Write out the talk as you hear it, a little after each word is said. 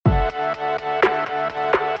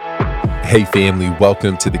Hey family,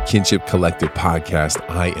 welcome to the Kinship Collective podcast.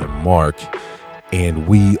 I am Mark, and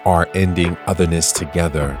we are ending otherness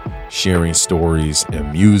together, sharing stories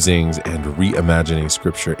and musings and reimagining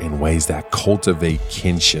scripture in ways that cultivate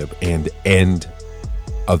kinship and end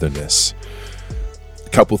otherness. A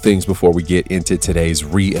couple things before we get into today's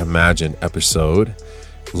Reimagine episode.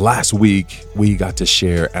 Last week, we got to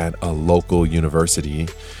share at a local university,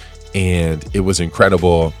 and it was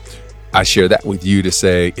incredible. I share that with you to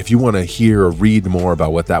say, if you want to hear or read more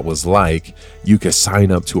about what that was like, you can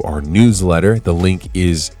sign up to our newsletter. The link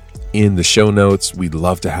is in the show notes. We'd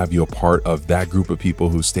love to have you a part of that group of people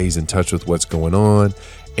who stays in touch with what's going on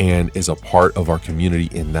and is a part of our community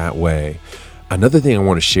in that way. Another thing I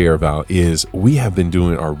want to share about is we have been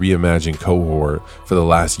doing our Reimagine cohort for the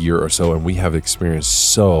last year or so, and we have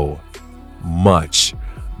experienced so much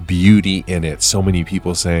beauty in it. So many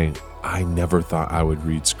people saying, I never thought I would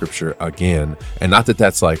read scripture again. And not that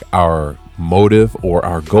that's like our motive or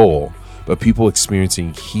our goal, but people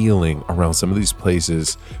experiencing healing around some of these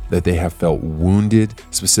places that they have felt wounded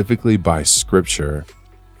specifically by scripture.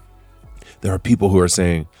 There are people who are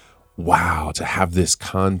saying, wow, to have this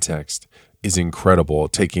context is incredible,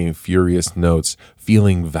 taking furious notes,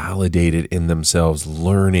 feeling validated in themselves,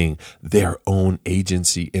 learning their own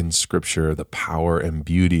agency in scripture, the power and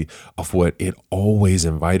beauty of what it always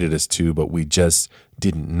invited us to, but we just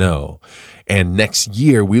didn't know. And next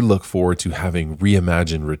year, we look forward to having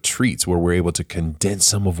Reimagine retreats where we're able to condense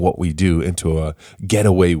some of what we do into a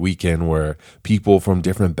getaway weekend where people from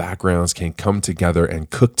different backgrounds can come together and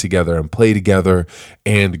cook together and play together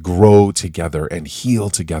and grow together and heal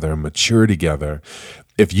together and mature together.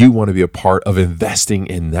 If you want to be a part of investing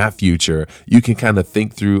in that future, you can kind of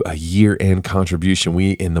think through a year-end contribution.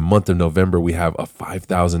 In the month of November, we have a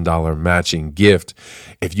 $5,000 matching gift.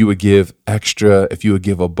 If you would give extra, if you would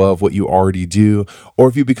give above what you already do, or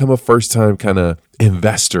if you become a first-time kind of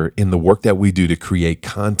investor in the work that we do to create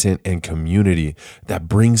content and community that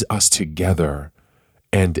brings us together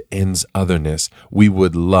and ends otherness, we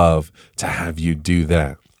would love to have you do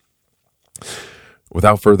that.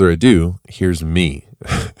 Without further ado, here's me.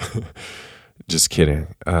 Just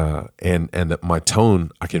kidding. And my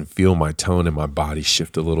tone, I can feel my tone in my body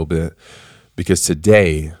shift a little bit, because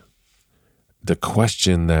today, the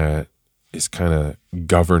question that is kind of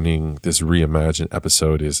governing this Reimagine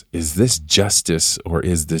episode is this justice or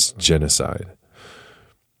is this genocide?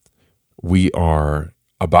 We are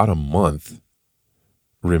about a month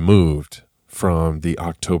removed from the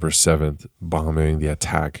October 7th bombing, the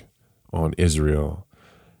attack on Israel.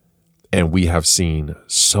 And we have seen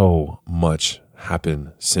so much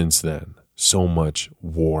happen since then. So much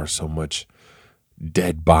war, so much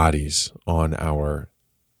dead bodies on our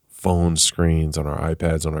phone screens, on our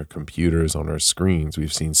iPads, on our computers, on our screens.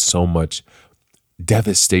 We've seen so much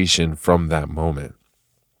devastation from that moment.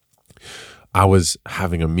 I was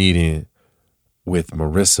having a meeting with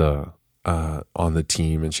Marissa on the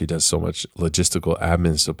team, and she does so much logistical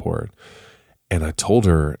admin support. And I told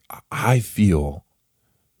her, I feel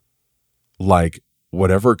like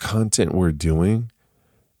whatever content we're doing,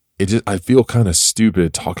 I feel kind of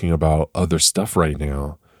stupid talking about other stuff right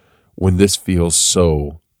now when this feels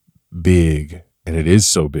so big, and it is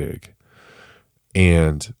so big.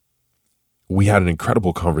 And we had an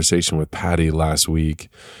incredible conversation with Patty last week,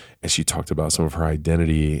 and she talked about some of her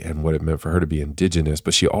identity and what it meant for her to be Indigenous,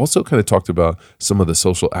 but she also kind of talked about some of the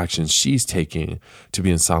social actions she's taking to be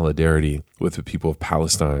in solidarity with the people of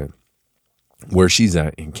Palestine, where she's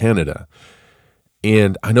at in Canada.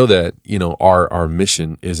 And I know that, our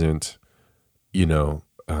mission isn't,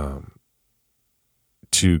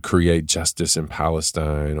 to create justice in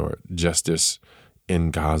Palestine or justice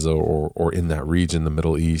in Gaza or in that region, the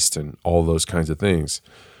Middle East, and all those kinds of things.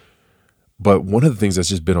 But one of the things that's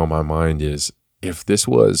just been on my mind is, if this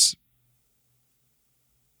was,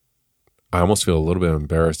 I almost feel a little bit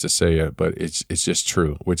embarrassed to say it, but it's just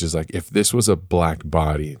true, which is like, if this was a black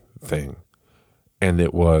body thing, and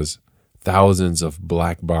it was thousands of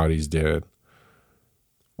black bodies dead,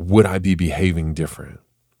 would I be behaving different?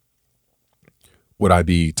 Would I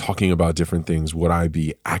be talking about different things? Would I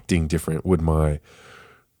be acting different? Would my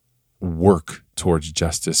work towards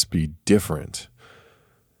justice be different?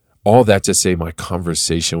 All that to say, my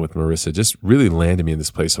conversation with Marissa just really landed me in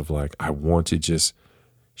this place of like, I want to just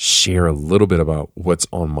share a little bit about what's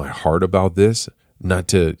on my heart about this, not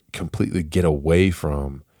to completely get away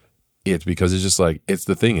from it, because it's just like, it's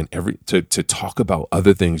the thing. And to talk about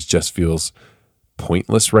other things just feels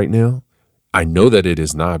pointless right now. I know that it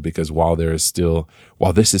is not, because while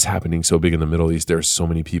this is happening so big in the Middle East, there are so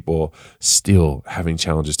many people still having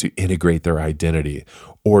challenges to integrate their identity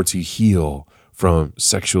or to heal from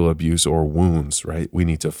sexual abuse or wounds, right? We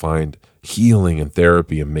need to find healing and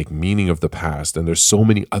therapy and make meaning of the past. And there's so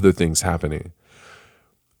many other things happening.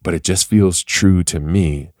 But it just feels true to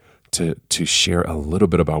me to share a little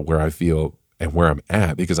bit about where I feel and where I'm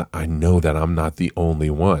at, because I know that I'm not the only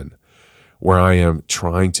one. Where I am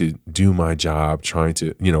trying to do my job, trying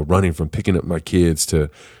to, running from picking up my kids to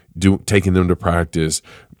taking them to practice,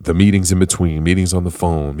 the meetings in between, meetings on the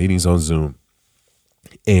phone, meetings on Zoom.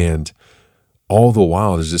 And all the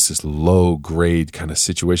while, there's just this low grade kind of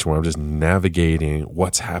situation where I'm just navigating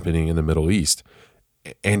what's happening in the Middle East.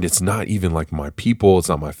 And it's not even like my people, it's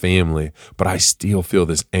not my family, but I still feel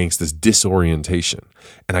this angst, this disorientation.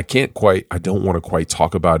 And I don't want to quite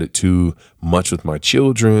talk about it too much with my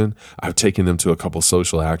children. I've taken them to a couple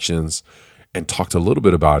social actions and talked a little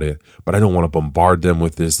bit about it, but I don't want to bombard them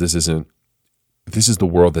with this. This is the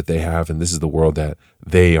world that they have, and this is the world that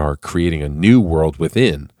they are creating a new world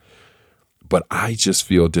within. But I just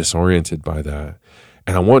feel disoriented by that.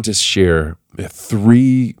 And I want to share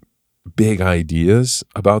 3 big ideas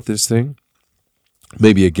about this thing,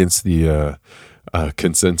 maybe against the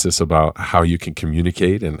consensus about how you can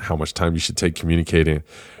communicate and how much time you should take communicating.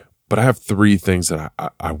 But I have 3 things that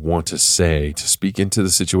I want to say to speak into the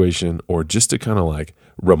situation, or just to kind of like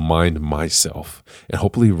remind myself and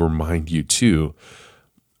hopefully remind you too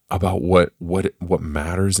about what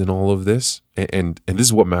matters in all of this. And this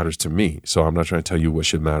is what matters to me. So I'm not trying to tell you what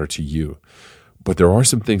should matter to you. But there are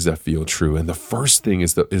some things that feel true. And the first thing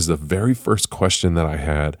is the very first question that I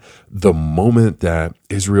had the moment that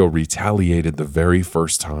Israel retaliated the very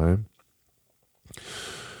first time.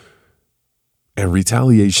 And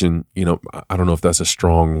retaliation, I don't know if that's a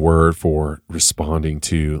strong word for responding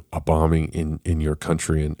to a bombing in your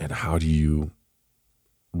country, and how do you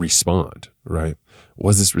respond, right?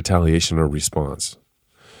 Was this retaliation or response?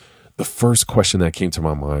 The first question that came to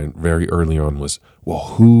my mind very early on was,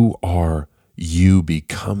 well, who are you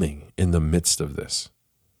becoming in the midst of this?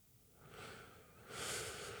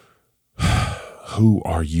 Who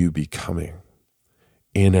are you becoming?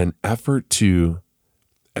 In an effort to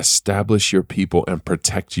establish your people and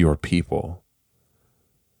protect your people,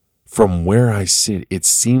 from where I sit, it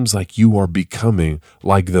seems like you are becoming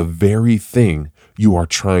like the very thing you are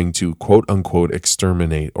trying to quote unquote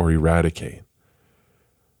exterminate or eradicate.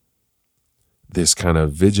 This kind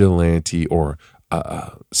of vigilante or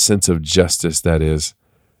a sense of justice that is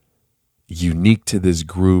unique to this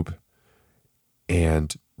group,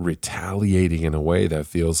 and retaliating in a way that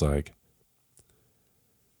feels like,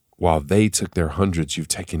 while they took their hundreds, you've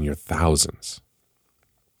taken your thousands.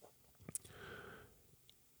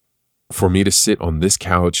 For me to sit on this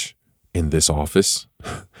couch in this office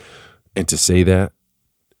and to say that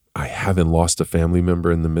I haven't lost a family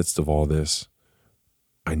member in the midst of all this,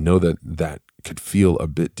 I know that could feel a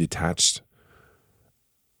bit detached.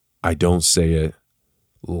 I don't say it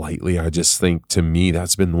lightly. I just think, to me,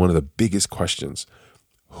 that's been one of the biggest questions.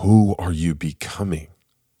 Who are you becoming?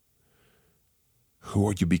 Who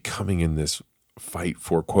are you becoming in this fight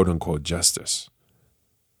for quote unquote justice?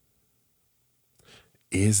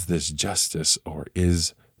 Is this justice, or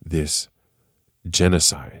is this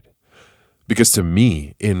genocide? Because to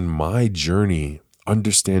me, in my journey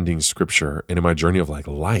understanding scripture and in my journey of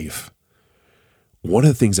life, one of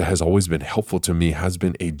the things that has always been helpful to me has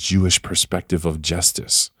been a Jewish perspective of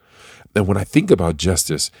justice. And when I think about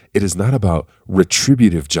justice, it is not about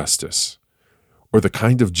retributive justice, or the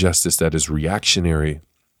kind of justice that is reactionary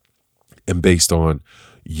and based on,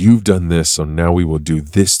 you've done this, so now we will do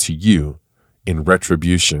this to you in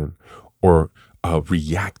retribution, or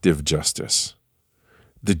reactive justice.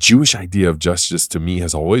 The Jewish idea of justice to me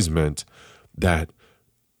has always meant that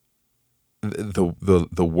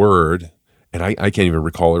the word, and I can't even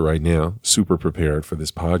recall it right now, super prepared for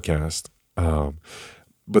this podcast,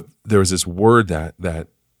 but there was this word that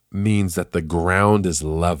means that the ground is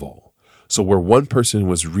level. So where one person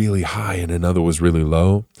was really high and another was really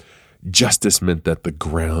low, justice meant that the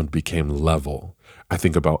ground became level. I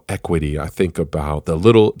think about equity. I think about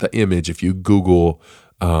the image, if you Google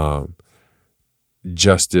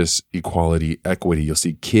justice, equality, equity, you'll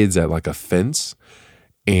see kids at a fence,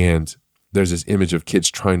 and there's this image of kids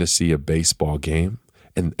trying to see a baseball game.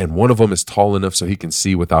 And one of them is tall enough so he can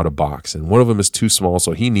see without a box. And one of them is too small,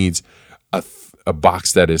 so he needs a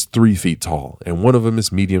box that is 3 feet tall. And one of them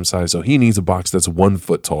is medium sized, so he needs a box that's 1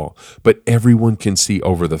 foot tall. But everyone can see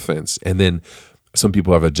over the fence. And then some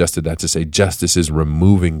people have adjusted that to say justice is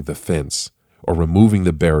removing the fence, or removing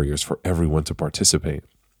the barriers for everyone to participate.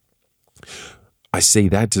 I say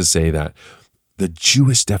that to say that the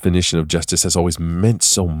Jewish definition of justice has always meant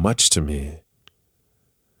so much to me.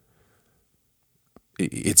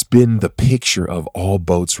 it's been the picture of all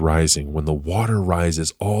boats rising. When the water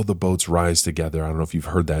rises, all the boats rise together. I don't know if you've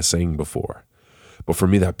heard that saying before. But for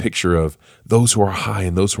me, that picture of those who are high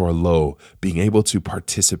and those who are low being able to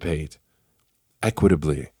participate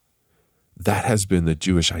equitably, that has been the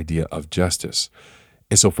Jewish idea of justice.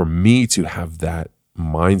 And so for me to have that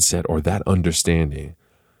mindset or that understanding,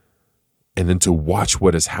 and then to watch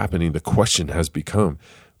what is happening, the question has become,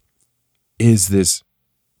 is this,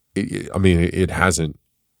 it hasn't,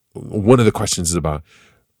 one of the questions is about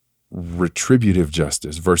retributive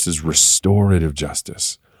justice versus restorative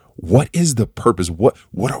justice. What is the purpose? What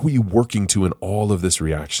are we working to in all of this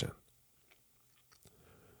reaction?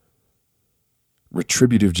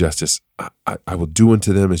 Retributive justice, I will do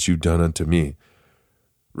unto them as you've done unto me.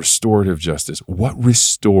 Restorative justice, what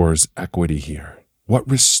restores equity here? What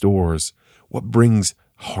restores, what brings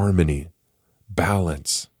harmony,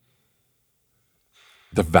 balance,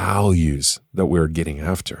 the values that we're getting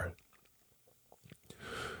after?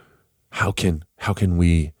 How can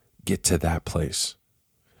we get to that place?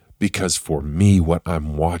 Because for me, what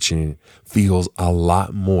I'm watching feels a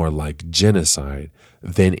lot more like genocide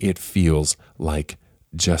than it feels like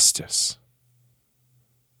justice.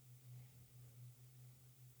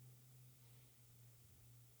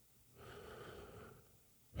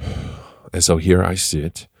 And so here I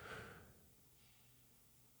sit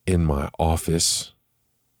in my office.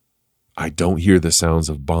 I don't hear the sounds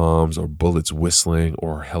of bombs or bullets whistling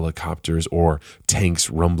or helicopters or tanks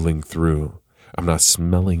rumbling through. I'm not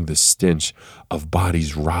smelling the stench of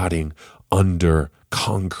bodies rotting under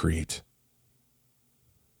concrete.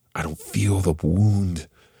 I don't feel the wound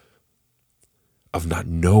of not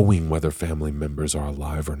knowing whether family members are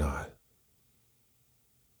alive or not.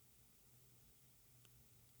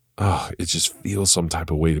 It just feels some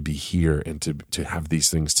type of way to be here and to have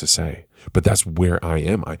these things to say. But that's where I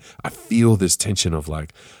am. I feel this tension of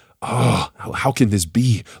like, how can this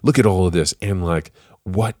be? Look at all of this. And like,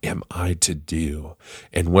 what am I to do?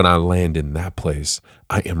 And when I land in that place,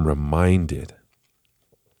 I am reminded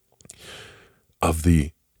of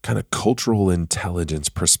the kind of cultural intelligence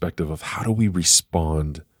perspective of how do we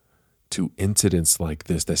respond to incidents like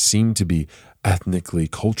this that seem to be ethnically,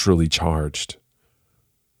 culturally charged.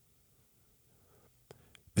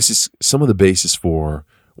 This is some of the basis for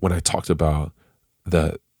when I talked about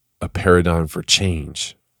a paradigm for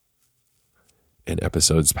change in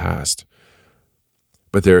episodes past.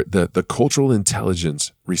 But the cultural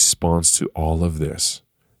intelligence response to all of this,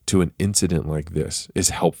 to an incident like this, is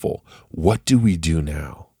helpful. What do we do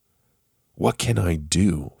now? What can I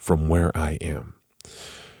do from where I am?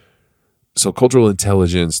 So cultural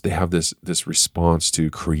intelligence, they have this response to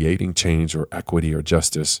creating change or equity or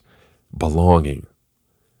justice, belonging.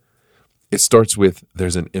 It starts with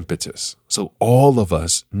there's an impetus. So all of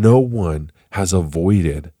us, no one has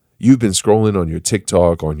avoided. You've been scrolling on your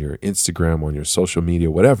TikTok, on your Instagram, on your social media,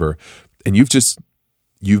 whatever, and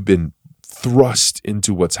you've been thrust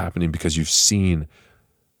into what's happening because you've seen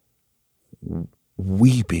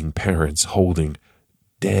weeping parents holding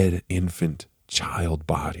dead infant child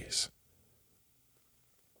bodies.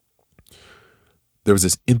 There was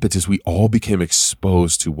this impetus. We all became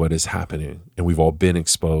exposed to what is happening, and we've all been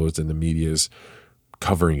exposed, and the media is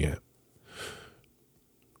covering it.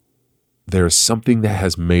 There is something that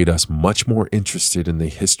has made us much more interested in the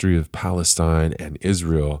history of Palestine and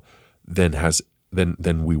Israel than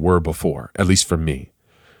we were before, at least for me.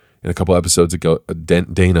 And a couple episodes ago,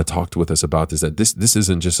 Dana talked with us about this, that this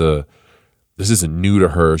isn't new to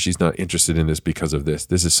her. She's not interested in this because of this.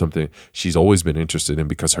 This is something she's always been interested in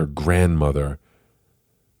because her grandmother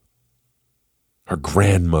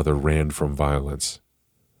ran from violence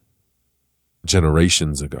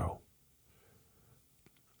generations ago.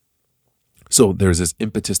 So there's this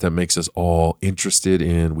impetus that makes us all interested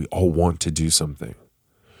in, we all want to do something.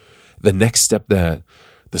 The next step that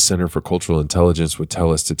the Center for Cultural Intelligence would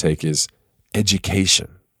tell us to take is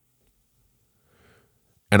education.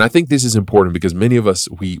 And I think this is important because many of us,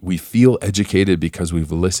 we feel educated because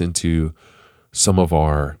we've listened to some of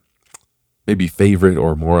our maybe favorite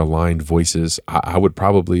or more aligned voices. I would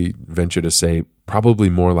probably venture to say probably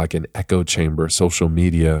more like an echo chamber, social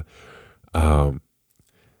media. The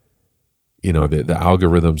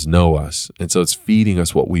algorithms know us. And so it's feeding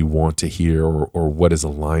us what we want to hear or what is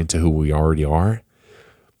aligned to who we already are.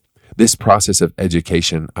 This process of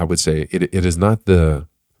education, I would say it is not the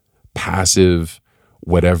passive,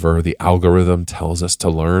 whatever the algorithm tells us to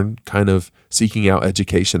learn, kind of seeking out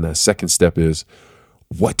education. That second step is,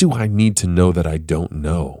 what do I need to know that I don't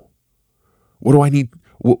know? What do I need?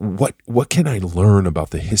 What can I learn about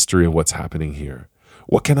the history of what's happening here?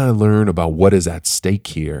 What can I learn about what is at stake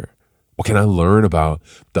here? What can I learn about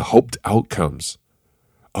the hoped outcomes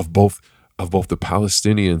of both the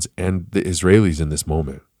Palestinians and the Israelis in this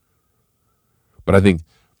moment? But I think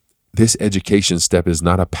this education step is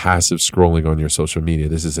not a passive scrolling on your social media.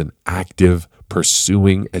 This is an active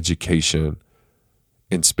pursuing education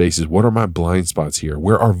in spaces. What are my blind spots here?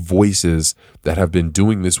 Where are voices that have been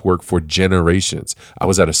doing this work for generations? I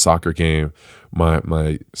was at a soccer game. My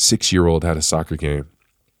 6-year-old had a soccer game,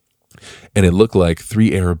 and it looked like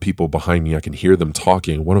 3 Arab people behind me. I can hear them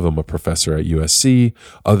talking. One of them a professor at USC,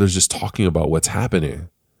 others just talking about what's happening.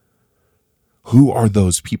 Who are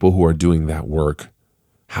those people who are doing that work?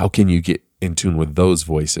 How can you get in tune with those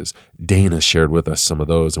voices? Dana shared with us some of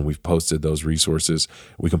those, and we've posted those resources.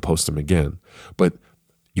 We can post them again. But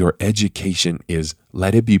your education is,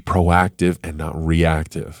 let it be proactive and not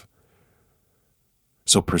reactive.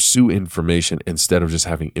 So pursue information instead of just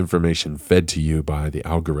having information fed to you by the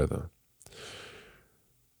algorithm.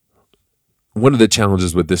 One of the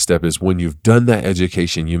challenges with this step is when you've done that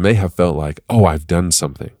education, you may have felt like, oh, I've done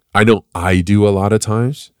something. I know I do a lot of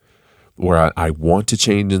times where I want to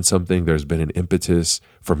change in something. There's been an impetus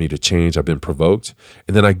for me to change. I've been provoked.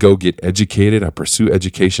 And then I go get educated. I pursue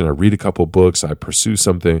education. I read a couple books. I pursue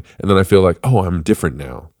something. And then I feel like, oh, I'm different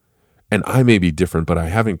now. And I may be different, but I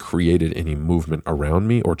haven't created any movement around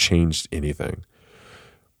me or changed anything.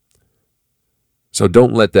 So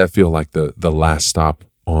don't let that feel like the last stop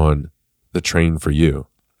on the train for you.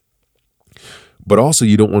 But also,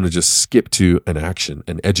 you don't want to just skip to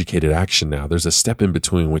an educated action now. There's a step in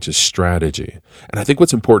between, which is strategy. And I think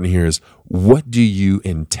what's important here is, what do you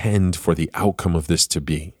intend for the outcome of this to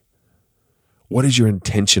be? What is your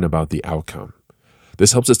intention about the outcome?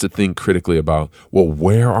 This helps us to think critically about, well,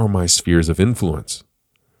 where are my spheres of influence?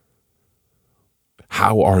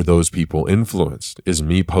 How are those people influenced? Is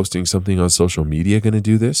me posting something on social media going to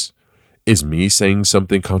do this? Is me saying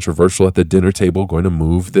something controversial at the dinner table going to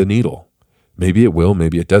move the needle? Maybe it will,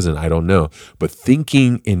 maybe it doesn't, I don't know. But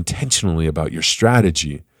thinking intentionally about your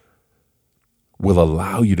strategy will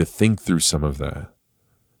allow you to think through some of that.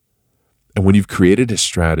 And when you've created a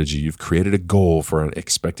strategy, you've created a goal for an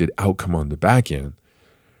expected outcome on the back end,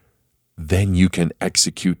 then you can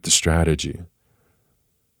execute the strategy.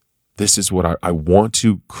 This is what I want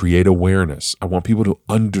to create awareness. I want people to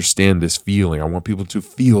understand this feeling. I want people to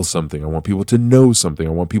feel something. I want people to know something.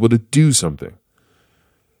 I want people to do something.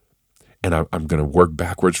 And I'm going to work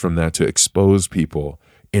backwards from that to expose people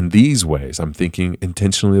in these ways. I'm thinking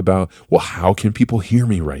intentionally about, well, how can people hear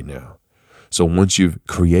me right now? So once you've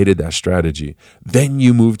created that strategy, then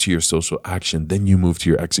you move to your social action, then you move to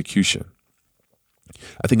your execution.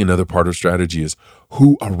 I think another part of strategy is,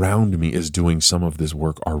 who around me is doing some of this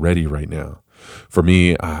work already right now. For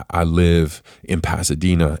me, I live in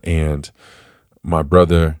Pasadena, and my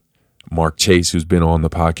brother, Mark Chase, who's been on the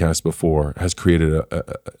podcast before, has created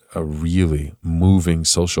a really moving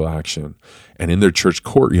social action. And in their church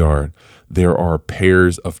courtyard, there are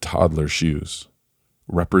pairs of toddler shoes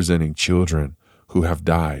representing children who have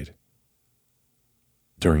died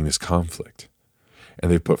during this conflict. And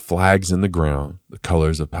they put flags in the ground, the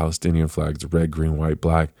colors of Palestinian flags, red, green, white,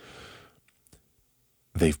 black.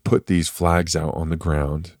 They've put these flags out on the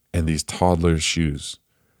ground and these toddler shoes.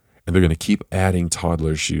 And they're going to keep adding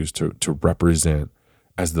toddler shoes to represent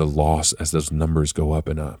as those numbers go up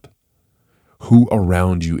and up. Who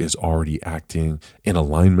around you is already acting in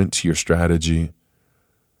alignment to your strategy?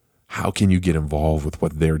 How can you get involved with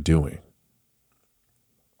what they're doing?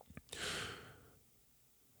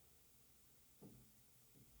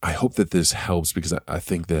 I hope that this helps, because I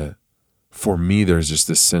think that for me, there's just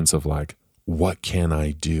this sense of like, what can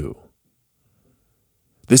I do?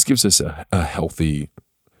 This gives us a healthy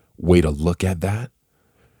way to look at that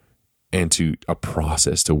and to a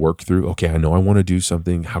process to work through. Okay, I know I want to do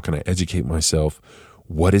something. How can I educate myself?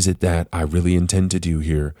 What is it that I really intend to do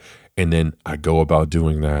here? And then I go about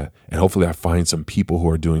doing that. And hopefully I find some people who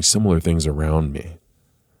are doing similar things around me.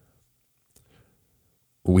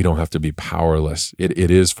 We don't have to be powerless.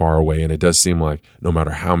 It is far away. And it does seem like no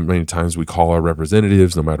matter how many times we call our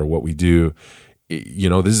representatives, no matter what we do,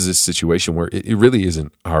 this is a situation where it really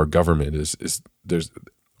isn't our government.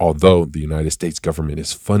 Although the United States government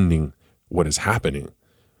is funding what is happening,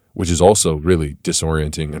 which is also really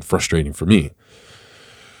disorienting and frustrating for me.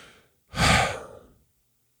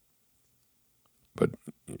 But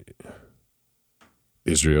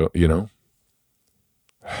Israel,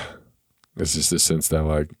 it's just this sense that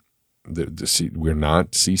like we're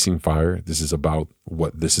not ceasing fire. This is about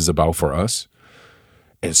what this is about for us.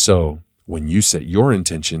 And so when you set your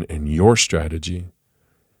intention and your strategy,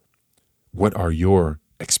 what are your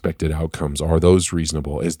expected outcomes? Are those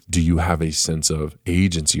reasonable? Do you have a sense of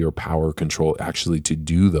agency or power control actually to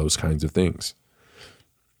do those kinds of things?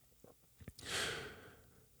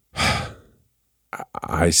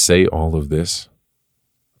 I say all of this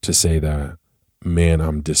to say that, man,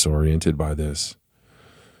 I'm disoriented by this.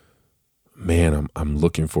 Man, I'm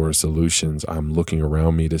looking for solutions. I'm looking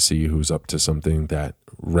around me to see who's up to something that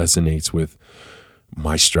resonates with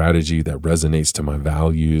my strategy, that resonates to my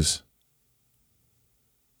values.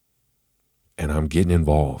 And I'm getting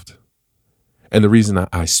involved. And the reason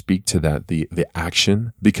I speak to that, the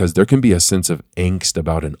action, because there can be a sense of angst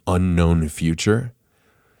about an unknown future.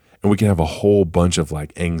 And we can have a whole bunch of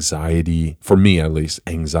like anxiety, for me at least,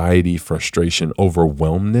 anxiety, frustration,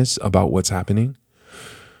 overwhelmness about what's happening.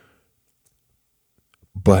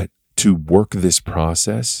 But to work this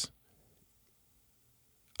process,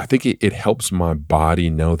 I think it helps my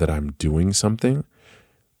body know that I'm doing something.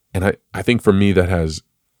 And I think for me that has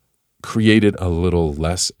created a little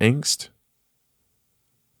less angst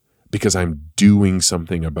because I'm doing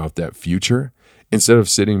something about that future. Instead of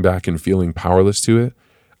sitting back and feeling powerless to it,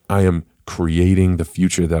 I am creating the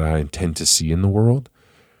future that I intend to see in the world.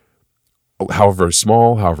 However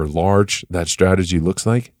small, however large that strategy looks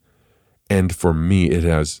like. And for me, it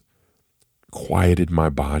has quieted my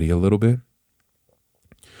body a little bit.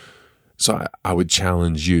 So I would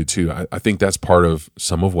challenge you too. I think that's part of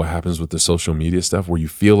some of what happens with the social media stuff, where you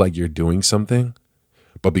feel like you're doing something,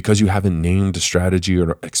 but because you haven't named a strategy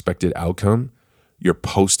or expected outcome, you're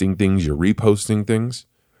posting things, you're reposting things,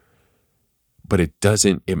 but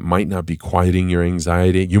it might not be quieting your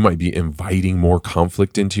anxiety. You might be inviting more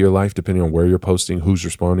conflict into your life, depending on where you're posting, who's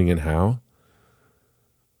responding, and how.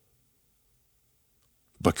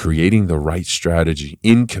 But creating the right strategy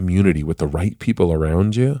in community with the right people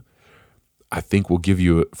around you, I think will give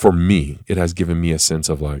you, for me, it has given me a sense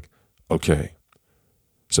of like, okay,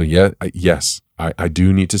 so yes, I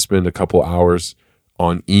do need to spend a couple hours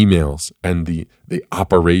on emails and the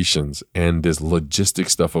operations and this logistic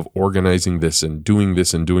stuff of organizing this and doing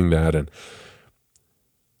that. And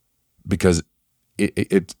because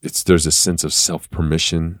there's a sense of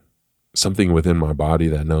self-permission, something within my body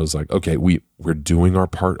that knows like, okay, we're doing our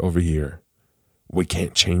part over here. We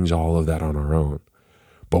can't change all of that on our own,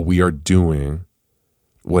 but we are doing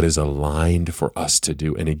what is aligned for us to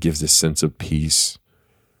do. And it gives this sense of peace.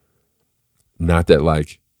 Not that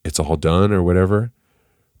like it's all done or whatever,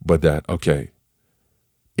 but that, okay,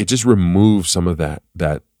 it just removes some of that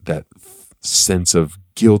sense of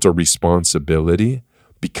guilt or responsibility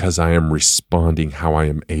because I am responding how I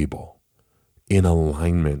am able in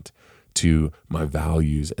alignment to my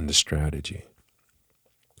values and the strategy.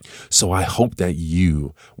 So I hope that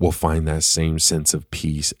you will find that same sense of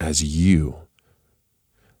peace as you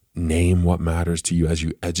name what matters to you, as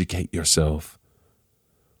you educate yourself,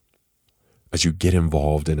 as you get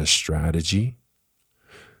involved in a strategy.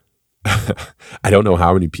 I don't know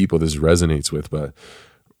how many people this resonates with, but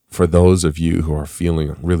for those of you who are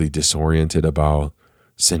feeling really disoriented about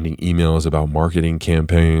sending emails, about marketing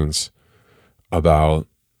campaigns, about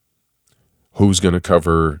who's going to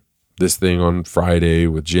cover this thing on Friday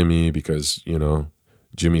with Jimmy because,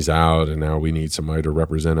 Jimmy's out and now we need somebody to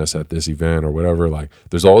represent us at this event or whatever. Like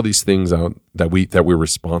there's all these things out that we're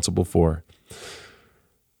responsible for.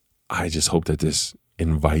 I just hope that this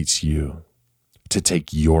invites you to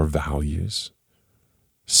take your values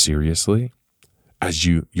seriously as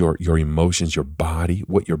your emotions, your body,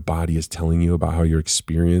 what your body is telling you about how you're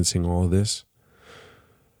experiencing all of this.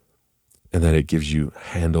 And that it gives you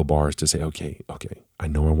handlebars to say, okay, I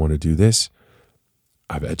know I want to do this.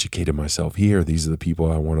 I've educated myself here. These are the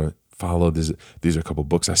people I want to follow. These are a couple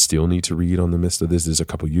books I still need to read on the midst of this. There's a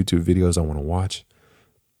couple YouTube videos I want to watch.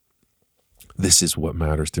 This is what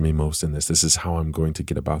matters to me most in this. This is how I'm going to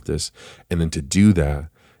get about this. And then to do that,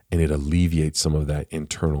 and it alleviates some of that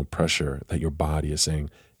internal pressure that your body is saying,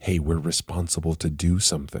 hey, we're responsible to do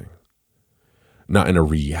something. Not in a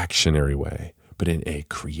reactionary way, but in a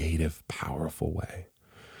creative, powerful way.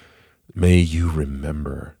 May you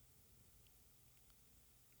remember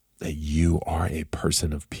that you are a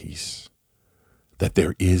person of peace, that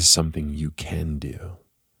there is something you can do.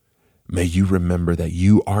 May you remember that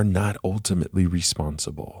you are not ultimately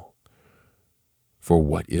responsible for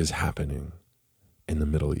what is happening in the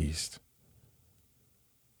Middle East.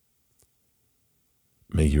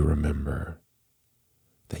 May you remember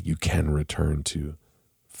that you can return to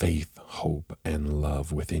faith, hope, and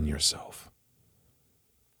love within yourself.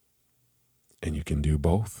 And you can do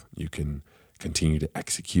both. You can continue to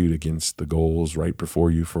execute against the goals right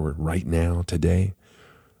before you for right now, today.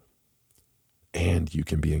 And you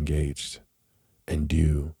can be engaged and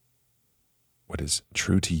do what is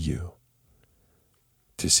true to you,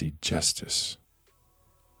 to see justice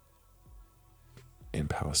in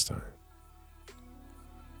Palestine.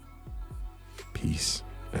 Peace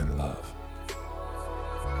and love.